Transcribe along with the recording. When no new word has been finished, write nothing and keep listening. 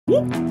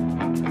Hello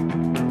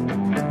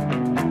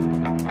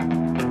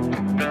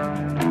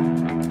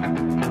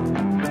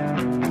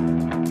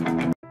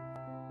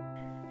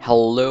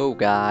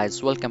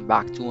guys, welcome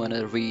back to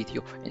another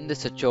video. In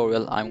this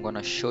tutorial I'm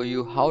gonna show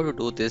you how to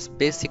do this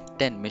basic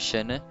 10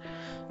 mission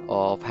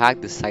of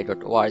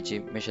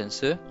hackthisite.org missions.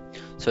 So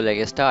let's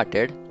get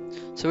started.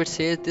 So it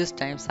says this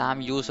time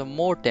Sam used a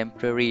more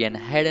temporary and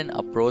hidden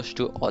approach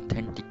to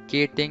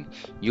authenticating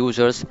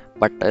users,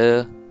 but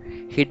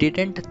he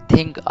didn't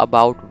think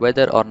about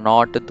whether or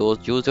not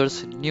those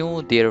users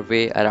knew their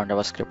way around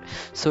JavaScript.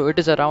 So it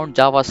is around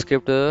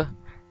JavaScript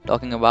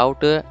talking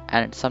about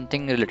and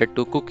something related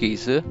to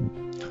cookies. So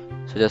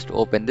just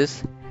open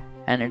this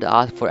and it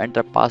asks for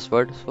enter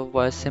password.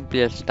 So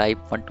simply let's type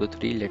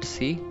 123. Let's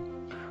see.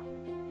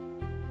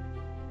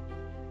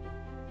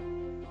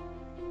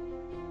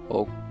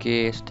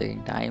 Okay, it's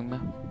taking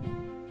time.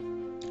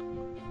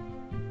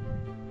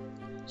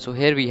 So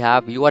here we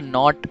have you are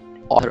not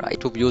authorized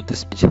to view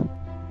this page.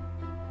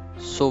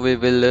 So we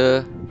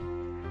will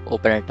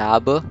open a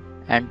tab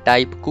and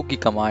type cookie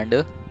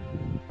command.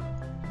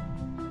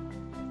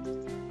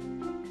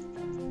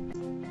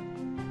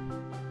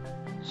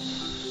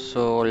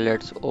 So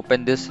let's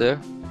open this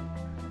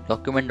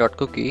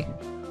document.cookie,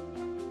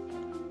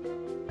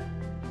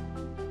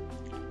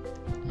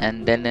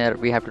 and then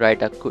we have to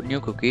write a new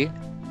cookie.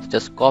 So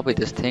just copy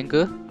this thing,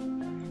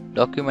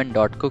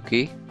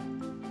 document.cookie,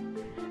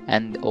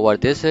 and over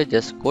this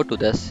just go to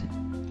this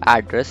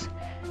address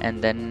and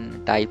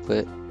then type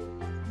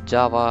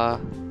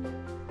JavaScript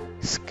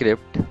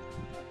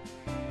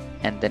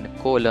and then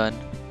colon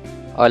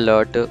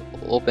alert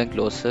open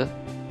close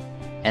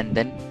and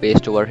then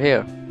paste over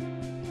here.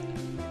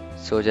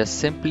 So just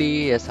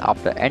simply as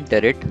after enter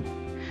it,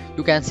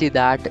 you can see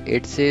that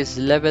it says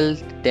level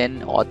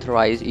 10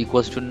 authorized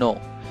equals to no.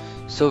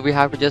 So we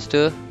have to just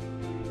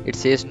it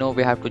says no,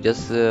 we have to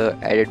just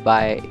edit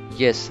by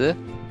yes.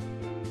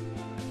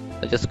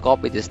 I'll just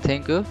copy this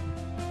thing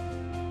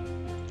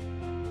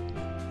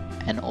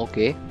and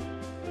okay.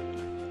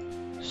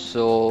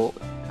 So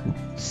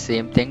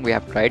same thing we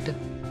have tried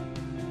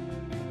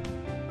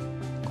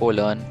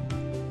colon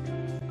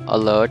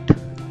alert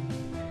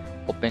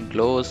open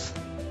close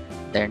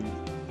then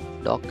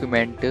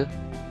document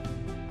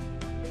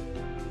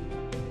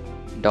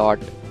dot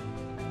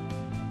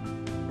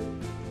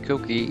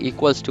cookie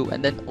equals to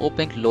and then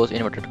open close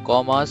inverted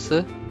commas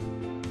and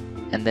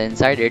then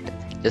inside it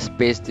just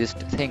paste this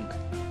thing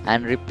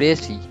and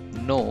replace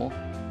no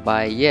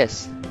by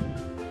yes.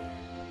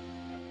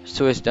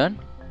 So it's done.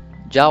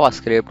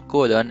 JavaScript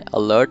colon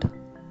alert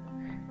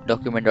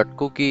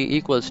document.cookie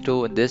equals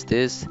to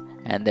this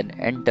and then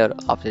enter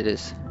after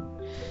this.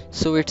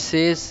 So it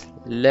says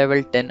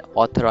level 10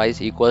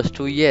 authorized equals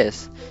to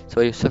yes.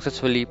 So you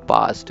successfully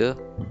passed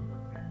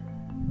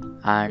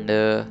and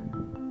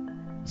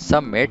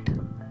submit.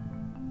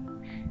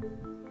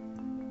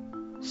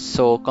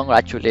 So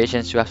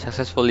congratulations, you have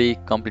successfully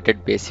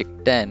completed basic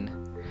 10.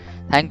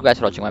 Thank you guys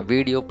for watching my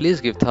video.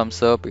 Please give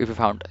thumbs up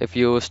if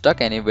you stuck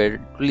anywhere.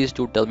 Please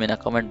do tell me in a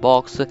comment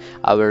box.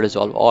 I will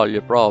resolve all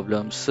your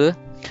problems.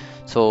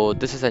 So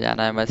this is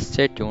Ahmad.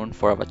 Stay tuned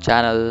for our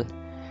channel.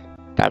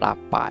 Tada,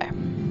 bye.